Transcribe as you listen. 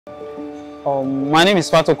My name is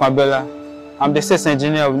Fatou Kwabela. I'm the sales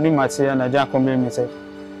engineer of New Material Nigeria Company Limited.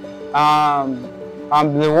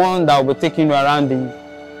 I'm the one that will be taking you around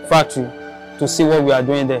the factory to see what we are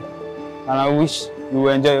doing there. And I wish you will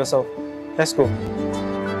enjoy yourself. Let's go.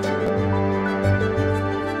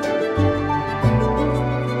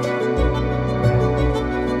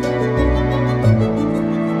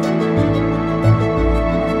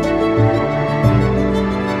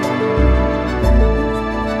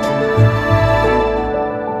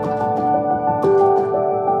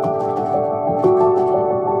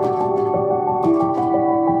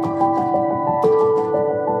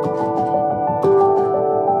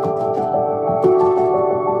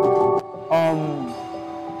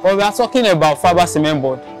 Well, we are talking about Fibre Cement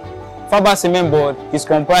Board. Fibre Cement Board is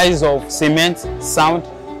comprised of cement, sand,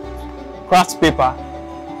 craft paper,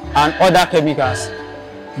 and other chemicals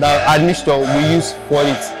that admixture we use for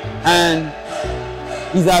it. And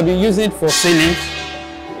it has been used for ceiling,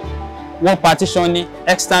 wall partitioning,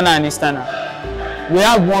 external and internal. We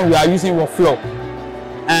have one we are using for floor.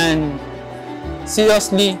 And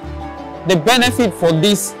seriously, the benefit for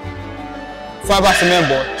this Fibre Cement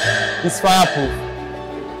Board is fireproof,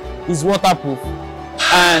 is waterproof,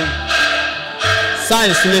 and sound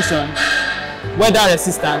insulation, weather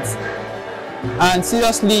resistant, and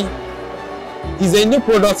seriously, is a new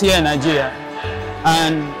product here in Nigeria,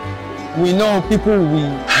 and we know people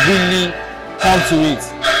will really come to it.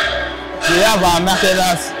 We have our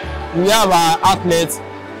marketers, we have our outlets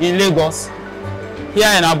in Lagos,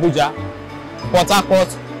 here in Abuja, Port Harcourt,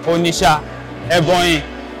 Onitsha, Ebonyi,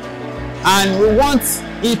 and we want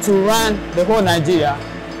it to run the whole Nigeria.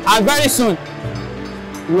 And very soon,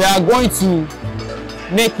 we are going to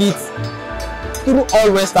make it through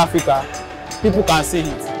all West Africa. People can see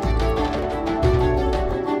it.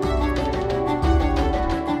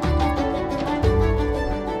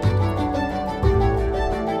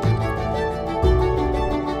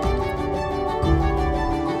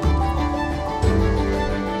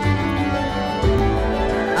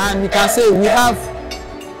 And we can say we have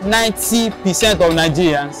 90% of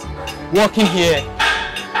Nigerians working here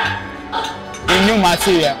in New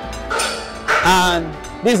Material, and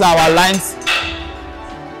these are our lines.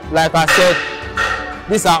 Like I said,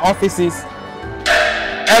 these are offices,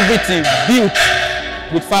 everything built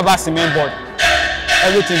with Fibre Cement Board,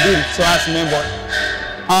 everything built with Fibre Cement Board.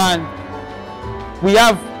 And we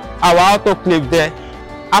have our autoclave there.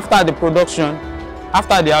 After the production,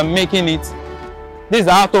 after they are making it, this is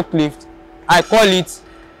our autoclave. I call it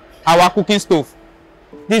our cooking stove.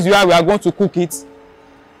 This is where we are going to cook it.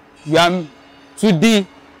 We are to the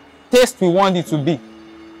taste we want it to be,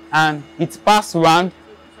 and it's passed around.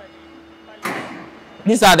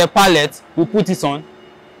 These are the pallets we put it on.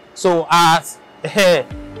 So as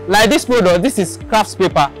like this product, this is craft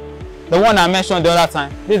paper, the one I mentioned the other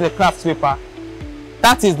time. This is a craft paper.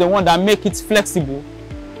 That is the one that make it flexible,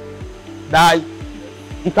 that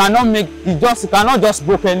you cannot make it, just it cannot just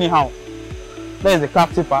break anyhow. There is the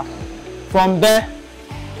craft paper. From there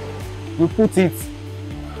we put it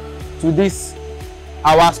to this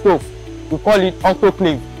our stove. We call it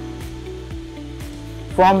autoclave.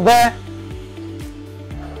 From there,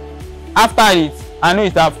 after it, I know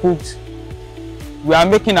it have cooked, we are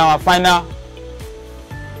making our final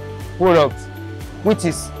product, which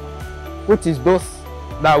is those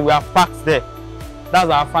that we have packed there. That's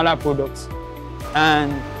our final product.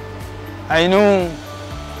 And I know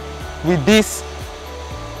with this,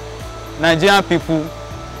 Nigerian people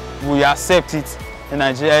will accept it in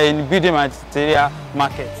Nigeria, in the building material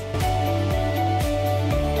market.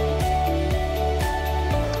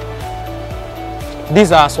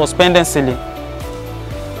 These are suspended ceiling.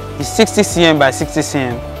 It's 60 cm by 60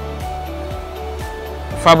 cm.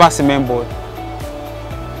 Fibre Cement Board.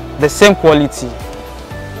 The same quality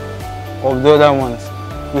of the other ones.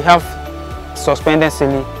 We have suspended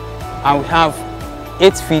ceiling, and we have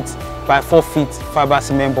 8 feet by 4 feet Fibre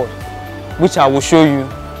Cement Board, which I will show you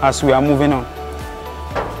as we are moving on.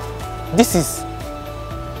 This is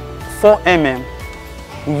 4 mm.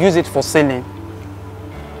 We use it for ceiling.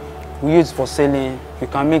 We use it for ceiling. You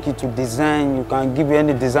can make it to design. You can give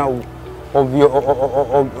any design of your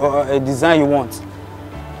a design you want.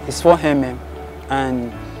 It's 4 mm,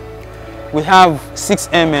 and we have 6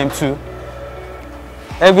 mm too.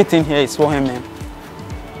 Everything here is 4 mm.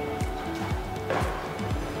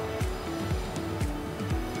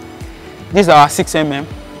 These are our 6 mm.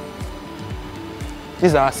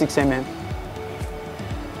 These are our 6 mm.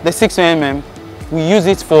 The 6 mm, we use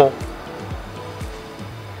it for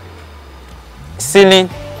ceiling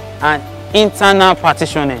and internal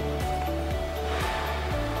partitioning.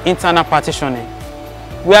 Internal partitioning.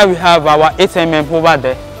 where we have our 8mm over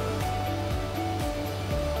there.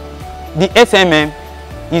 The 8mm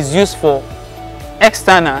is used for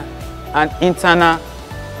external and internal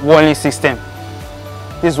walling system.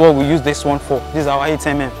 This is what we use this one for. This is our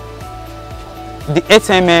 8mm. The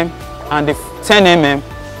 8mm and the 10mm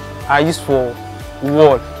are used for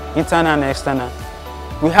wall, internal and external.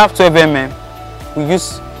 We have 12mm. We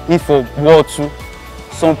use it for wall too.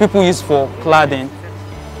 Some people use for cladding.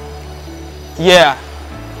 Yeah.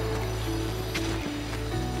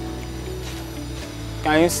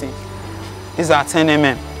 Can you see? These are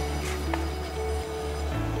 10mm.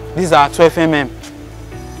 These are 12mm.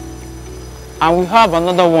 And we have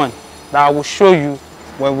another one that I will show you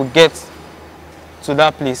when we get to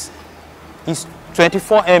that place. It's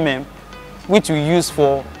 24mm, which we use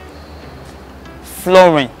for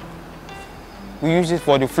flooring. We use it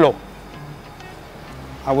for the floor.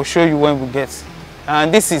 I will show you when we get.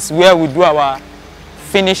 And this is where we do our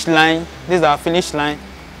finish line. This is our finish line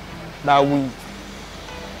that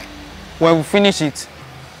when we finish it,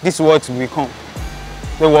 this is what will become.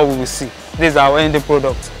 This is what we will see. This is our ending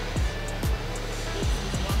product.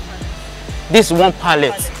 This is one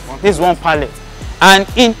pallet. This is one pallet. And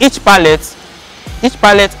in each pallet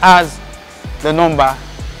has the number.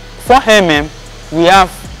 4mm, we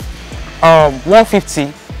have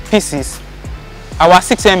 150 pieces. Our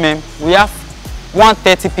 6mm, we have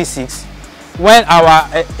 130 pieces. When our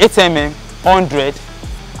 8mm, 100.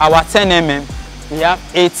 Our 10mm, we have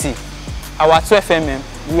 80. Our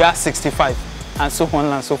 12mm, we have 65. And so on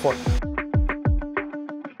and so forth.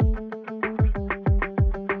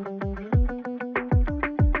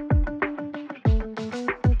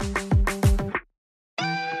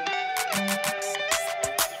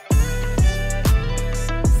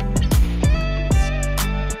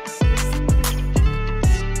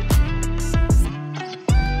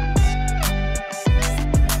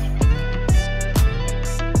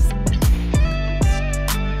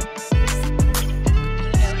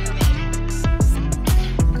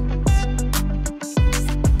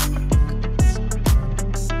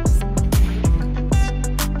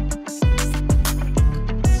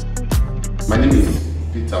 My name is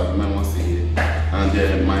Peter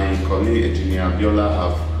and my colleague engineer Biola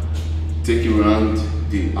have taken around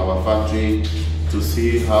our factory to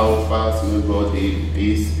see how Fibre Cement Board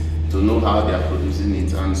is, to know how they are producing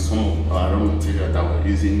it, and some of our raw material that we're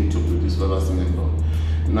using to produce Fibre Cement Board.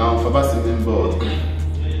 Now, Fibre Cement Board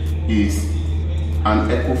is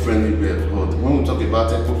an eco-friendly board. When we talk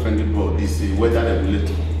about eco-friendly board, it's a weather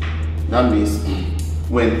regulator. That means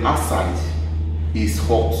when outside is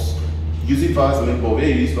hot, using Fibre Cement Board, where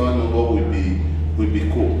you use Fibre Cement Board will be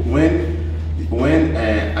cold. When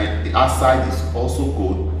the outside is also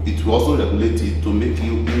cold, it will also regulate it to make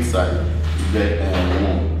you inside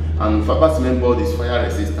warm. And Fibre Cement Board is fire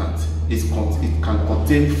resistant. It can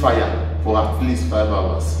contain fire for at least 5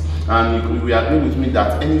 hours. And you will agree with me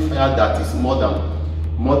that any fire that is more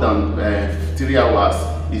than 3 hours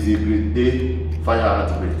is a grade A fire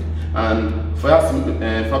outbreak. And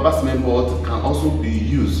Fibre Cement Board can also be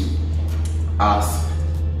used as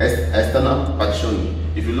external partitioning.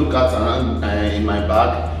 If you look at around in my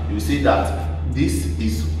bag, you will see that this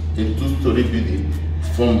is a 2-story building.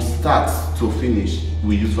 From start to finish,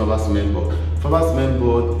 we use Fibre Cement Board. Fibre Cement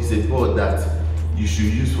Board is a board that you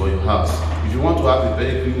should use for your house. If you want to have a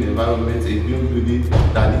very clean environment, a clean building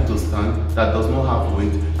that needs to stand, that does not have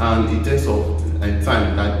weight, and in terms of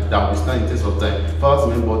time, that will stand in terms of time, Fibre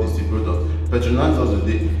Cement Board is the product. Patronize us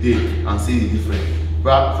today and see the difference.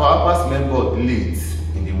 Fibre Cement Board leads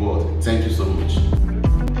in the world. Thank you so much.